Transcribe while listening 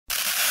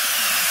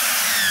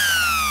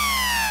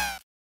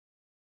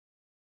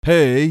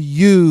Hey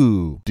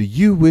you! Do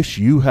you wish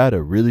you had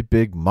a really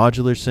big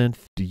modular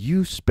synth? Do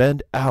you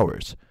spend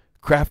hours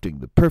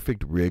crafting the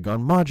perfect rig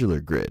on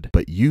Modular Grid,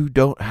 but you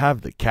don't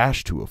have the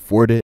cash to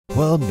afford it?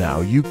 Well, now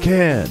you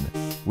can!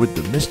 With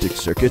the Mystic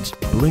Circuit's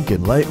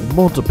Blinkenlite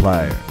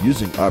Multiplier.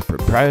 Using our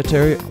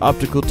proprietary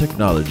optical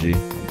technology,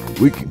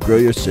 we can grow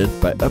your synth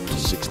by up to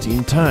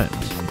 16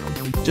 times.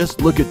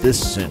 Just look at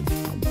this synth.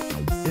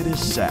 It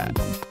is sad,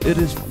 it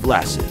is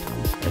flaccid,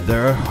 and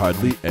there are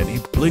hardly any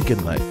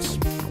Blinkenlights.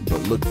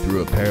 But look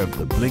through a pair of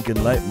the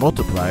Blinkenlite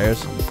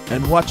Multipliers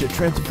and watch it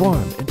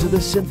transform into the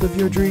synth of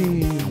your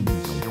dreams.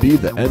 Be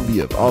the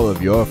envy of all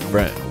of your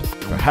friends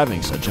for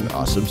having such an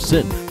awesome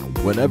synth.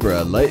 Whenever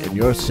a light in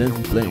your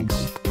synth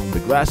blinks,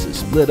 the glasses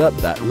split up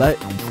that light,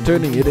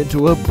 turning it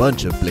into a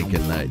bunch of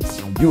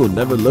Blinkenlights. You will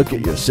never look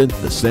at your synth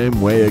the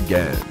same way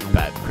again.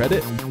 Bad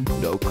credit?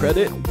 No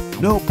credit?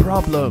 No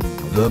problem.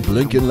 The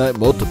Blinkenlite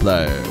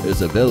Multiplier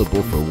is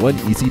available for one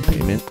easy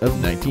payment of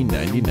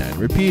 $19.99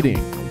 repeating.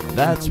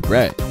 That's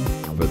right.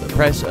 For the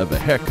price of a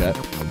haircut,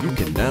 you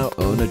can now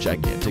own a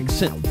gigantic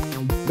synth.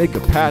 Make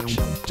a patch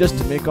just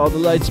to make all the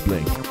lights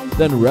blink,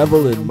 then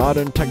revel in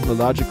modern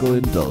technological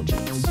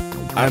indulgence.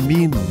 I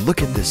mean,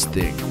 look at this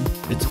thing.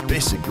 It's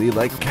basically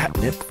like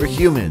catnip for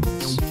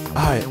humans.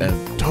 I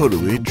am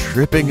totally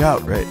tripping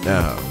out right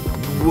now.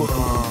 Whoa!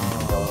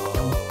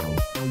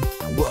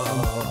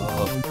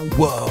 Whoa!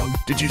 Whoa!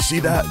 Did you see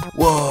that?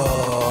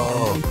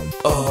 Whoa!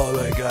 Oh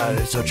my god,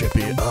 it's so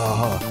trippy.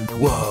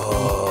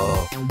 Whoa!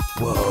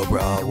 Whoa,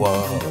 bro,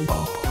 whoa.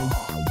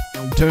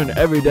 Oh. Turn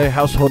everyday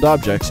household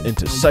objects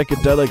into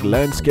psychedelic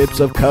landscapes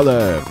of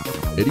color.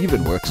 It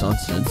even works on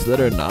synths that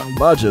are not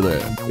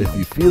modular. If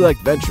you feel like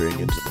venturing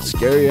into the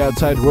scary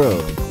outside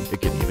world, it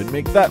can even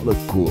make that look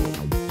cool.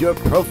 Your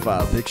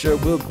profile picture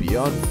will be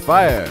on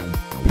fire.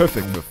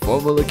 Perfect for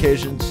formal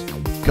occasions,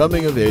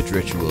 coming-of-age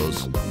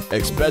rituals,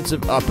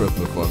 expensive opera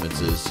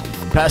performances,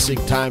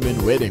 passing time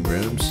in waiting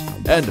rooms,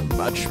 and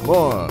much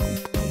more.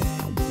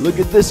 Look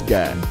at this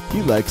guy.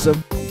 He likes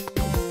them.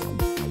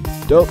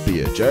 Don't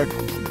be a jerk.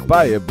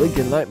 Buy your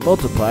Blinkenlite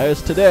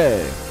Multipliers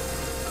today.